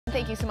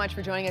Thank you so much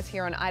for joining us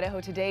here on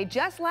Idaho Today.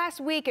 Just last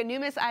week, a new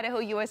Miss Idaho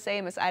USA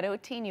and Miss Idaho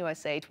Teen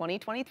USA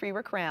 2023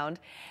 were crowned,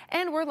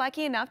 and we're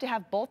lucky enough to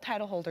have both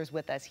title holders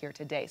with us here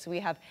today. So we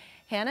have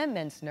Hannah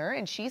Menzer,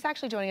 and she's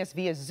actually joining us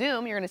via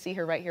Zoom. You're going to see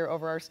her right here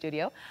over our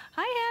studio.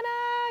 Hi,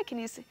 Hannah.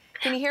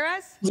 Can you hear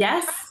us?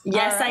 Yes,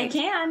 I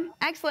can.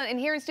 Excellent. And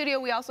here in studio,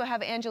 we also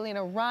have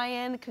Angelina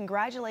Ryan.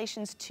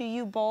 Congratulations to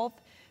you both.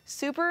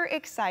 Super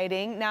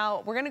exciting.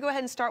 Now, we're going to go ahead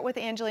and start with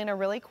Angelina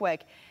really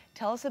quick.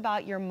 Tell us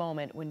about your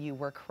moment when you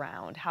were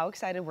crowned. How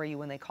excited were you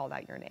when they called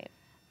out your name?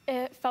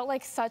 It felt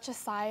like such a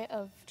sigh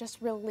of just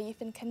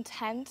relief and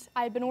content.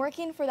 I've been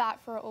working for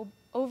that for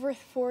over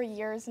 4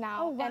 years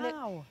now. Oh,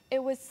 wow. And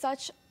it was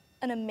such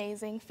an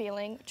amazing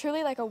feeling,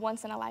 truly like a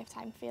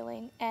once-in-a-lifetime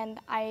feeling. And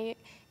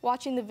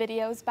watching the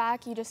videos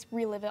back, you just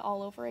relive it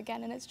all over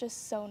again, and it's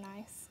just so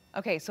nice.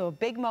 Okay, so a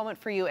big moment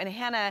for you. And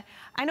Hannah,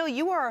 I know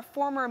you are a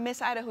former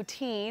Miss Idaho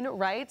teen,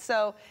 right?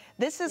 So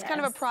this is kind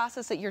of a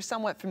process that you're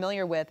somewhat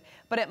familiar with,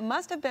 but it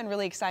must have been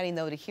really exciting,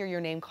 though, to hear your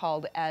name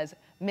called as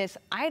Miss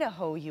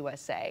Idaho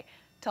USA.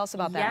 Tell us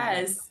about that.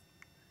 Yes.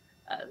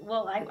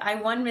 Well, I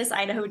won Miss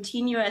Idaho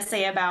Teen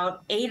USA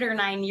about 8 or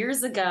 9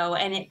 years ago,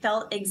 and it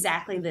felt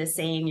exactly the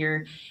same.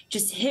 You're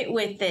just hit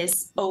with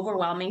this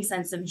overwhelming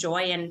sense of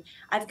joy. And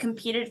I've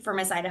competed for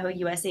Miss Idaho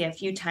USA a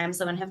few times,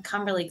 though, and have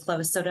come really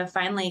close. So to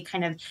finally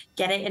kind of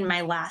get it in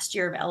my last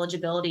year of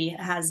eligibility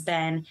has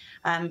been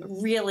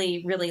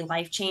really, really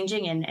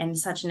life-changing and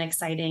such an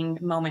exciting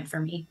moment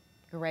for me.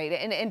 Great.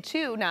 And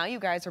two, now you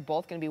guys are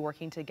both going to be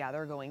working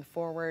together going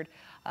forward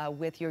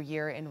with your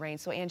year in reign.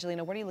 So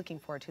Angelina, what are you looking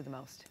forward to the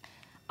most?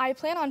 I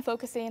plan on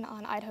focusing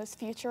on Idaho's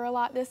future a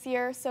lot this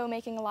year, so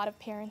making a lot of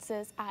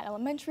appearances at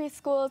elementary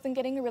schools and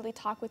getting to really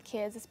talk with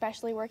kids,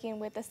 especially working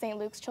with the St.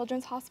 Luke's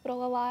Children's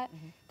Hospital a lot.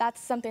 That's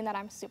something that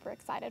I'm super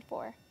excited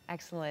for.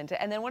 Excellent.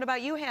 And then what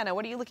about you, Hannah?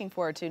 What are you looking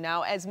forward to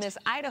now as Miss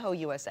Idaho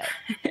USA?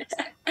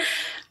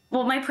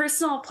 Well, my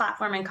personal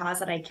platform and cause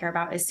that I care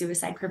about is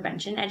suicide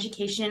prevention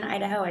education in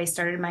Idaho. I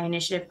started my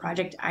initiative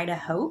project,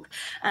 Idaho,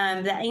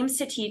 that aims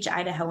to teach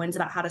Idahoans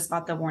about how to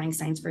spot the warning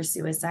signs for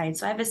suicide.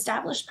 So I've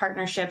established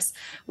partnerships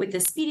with the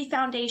Speedy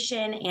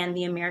Foundation and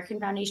the American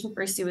Foundation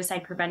for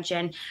Suicide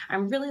Prevention.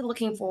 I'm really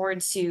looking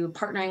forward to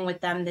partnering with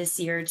them this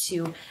year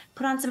to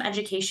put on some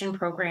education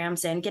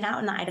programs and get out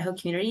in the Idaho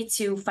community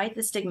to fight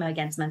the stigma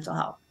against mental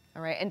health.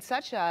 All right, and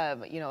such a,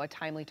 a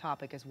timely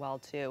topic as well,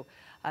 too.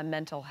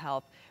 Mental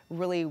health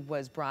really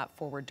was brought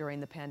forward during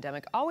the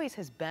pandemic. Always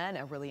has been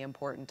a really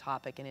important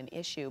topic and an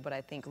issue, but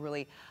I think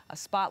really a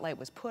spotlight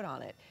was put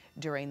on it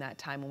during that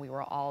time when we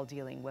were all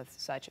dealing with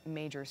such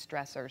major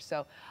stressors.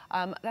 So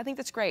I think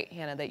that's great,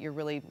 Hannah, that you're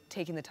really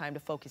taking the time to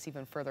focus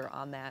even further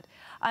on that.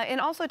 And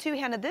also, too,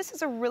 Hannah, this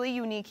is a really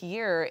unique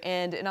year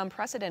and an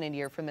unprecedented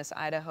year for Miss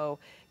Idaho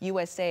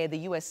USA, the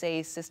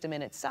USA system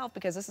in itself,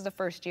 because this is the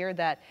first year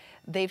that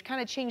they've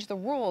kind of changed the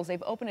rules.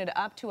 They've opened it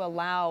up to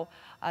allow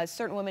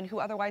certain women who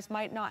otherwise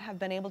might not have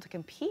been able to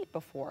compete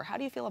before. How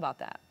do you feel about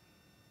that?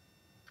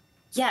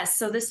 Yes,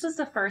 so this was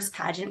the first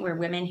pageant where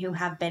women who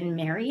have been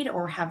married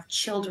or have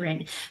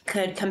children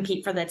could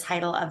compete for the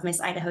title of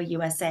Miss Idaho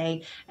USA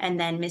and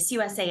then Miss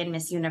USA and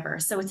Miss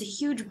Universe. So it's a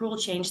huge rule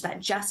change that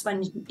just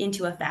went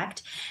into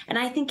effect. And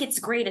I think it's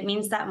great. It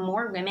means that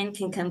more women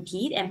can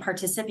compete and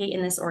participate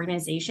in this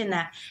organization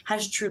that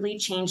has truly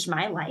changed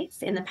my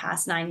life in the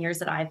past 9 years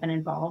that I've been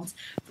involved.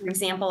 For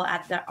example,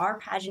 at our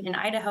pageant in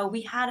Idaho,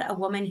 we had a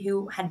woman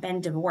who had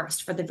been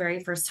divorced for the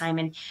very first time,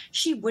 and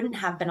she wouldn't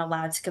have been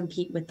allowed to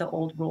compete with the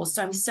old rules.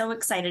 So I'm so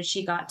excited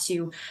she got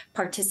to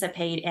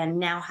participate and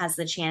now has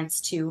the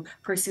chance to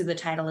pursue the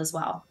title as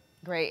well.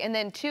 Great. And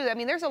then, too, I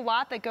mean, there's a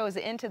lot that goes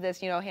into this.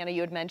 Hannah,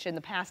 you had mentioned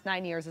the past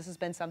 9 years, this has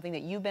been something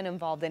that you've been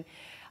involved in.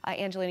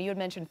 Angelina, you had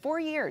mentioned 4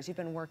 years you've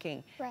been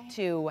working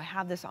to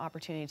have this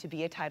opportunity to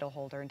be a title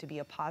holder and to be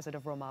a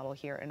positive role model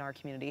here in our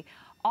community.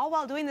 All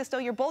while doing this, though,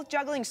 you're both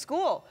juggling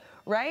school,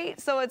 right?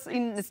 So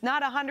it's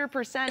not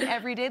 100%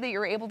 every day that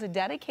you're able to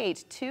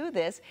dedicate to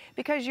this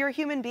because you're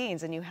human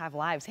beings and you have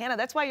lives. Hannah,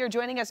 that's why you're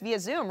joining us via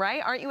Zoom,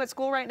 right? Aren't you at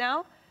school right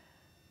now?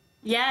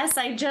 Yes,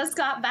 I just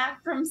got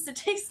back from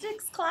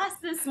statistics class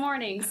this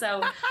morning,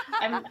 so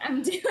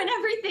I'm doing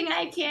everything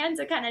I can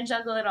to kind of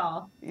juggle it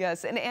all.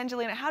 Yes, and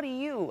Angelina, how do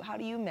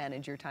you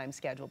manage your time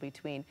schedule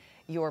between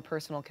your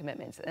personal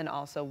commitments and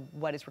also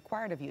what is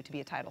required of you to be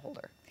a title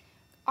holder?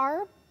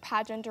 Our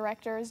pageant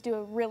directors do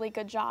a really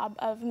good job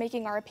of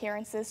making our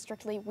appearances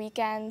strictly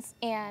weekends,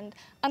 and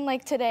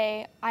unlike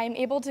today, I'm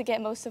able to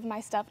get most of my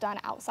stuff done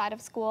outside of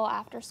school,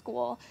 after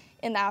school,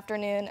 in the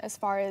afternoon, as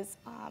far as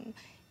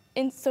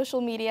in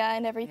social media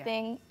and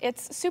everything.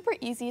 It's super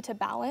easy to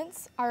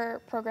balance. Our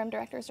program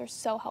directors are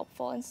so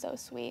helpful and so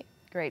sweet.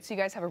 Great. So you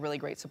guys have a really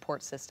great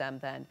support system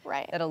then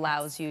that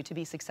allows you to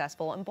be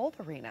successful in both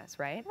arenas,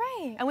 right?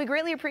 Right. And we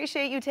greatly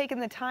appreciate you taking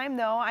the time,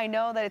 though. I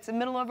know that it's the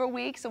middle of a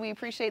week, so we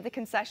appreciate the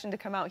concession to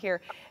come out here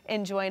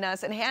and join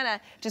us. And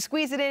Hannah, to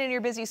squeeze it in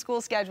your busy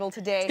school schedule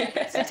today.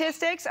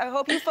 Statistics, I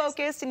hope you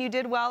focused and you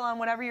did well on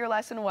whatever your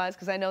lesson was,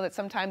 because I know that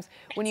sometimes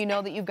when you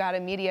know that you've got a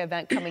media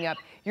event coming up,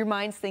 your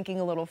mind's thinking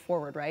a little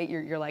forward, right?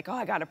 You're like, oh,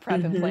 I got to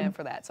prep and plan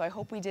for that. So I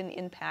hope we didn't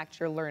impact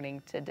your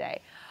learning today.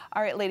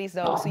 All right, ladies,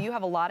 though, so you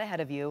have a lot ahead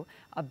of you,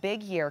 a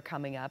big year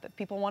coming up. If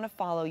people want to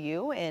follow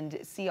you and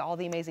see all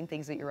the amazing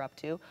things that you're up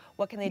to,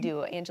 what can they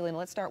do? Angelina,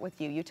 let's start with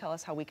you. You tell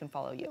us how we can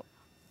follow you.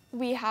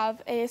 We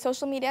have a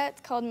social media. It's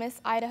called Miss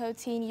Idaho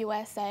Teen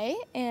USA,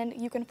 and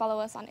you can follow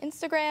us on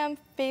Instagram,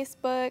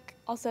 Facebook,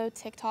 also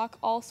TikTok,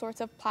 all sorts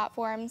of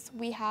platforms.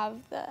 We have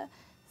the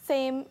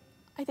same,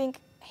 I think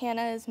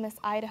Hannah is Miss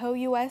Idaho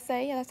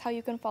USA. That's how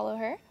you can follow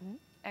her.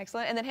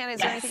 Excellent. And then Hannah,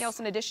 is there anything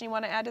else in addition you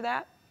want to add to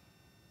that?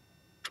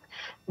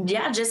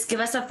 Yeah, just give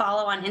us a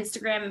follow on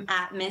Instagram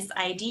at Miss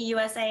ID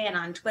USA and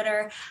on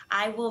Twitter.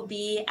 I will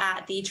be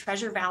at the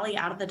Treasure Valley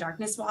Out of the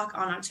Darkness Walk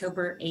on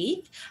October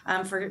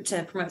 8th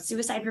to promote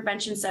suicide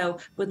prevention. So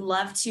would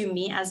love to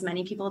meet as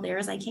many people there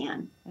as I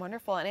can.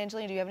 Wonderful. And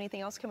Angelina, do you have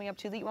anything else coming up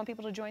too that you want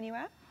people to join you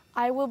at?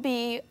 I will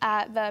be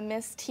at the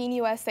Miss Teen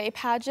USA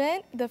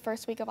pageant the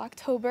first week of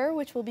October,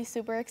 which will be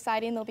super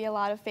exciting. There'll be a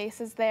lot of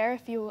faces there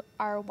if you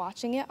are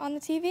watching it on the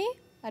TV.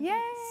 That'd be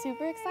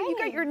super exciting. You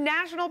got your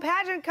national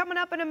pageant coming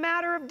up in a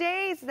matter of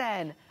days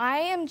then. I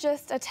am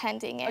just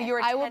attending it. Oh, you're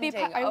attending.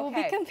 I will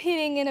be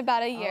competing in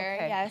about a year,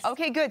 yes.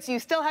 Okay, good. So you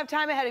still have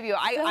time ahead of you.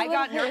 I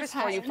got nervous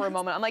for you for a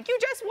moment. I'm like, you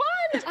just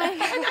won! And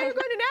now you're going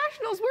to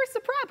nationals. Where's the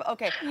prep?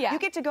 Okay, you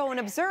get to go and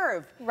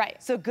observe. Right.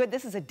 So good.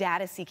 This is a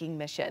data-seeking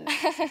mission.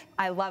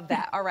 I love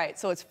that. All right,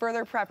 so it's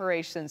further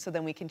preparation so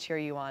then we can cheer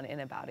you on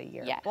in about a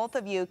year. Yes. Both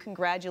of you,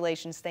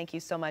 congratulations. Thank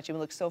you so much. And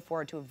we look so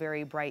forward to a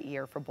very bright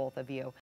year for both of you.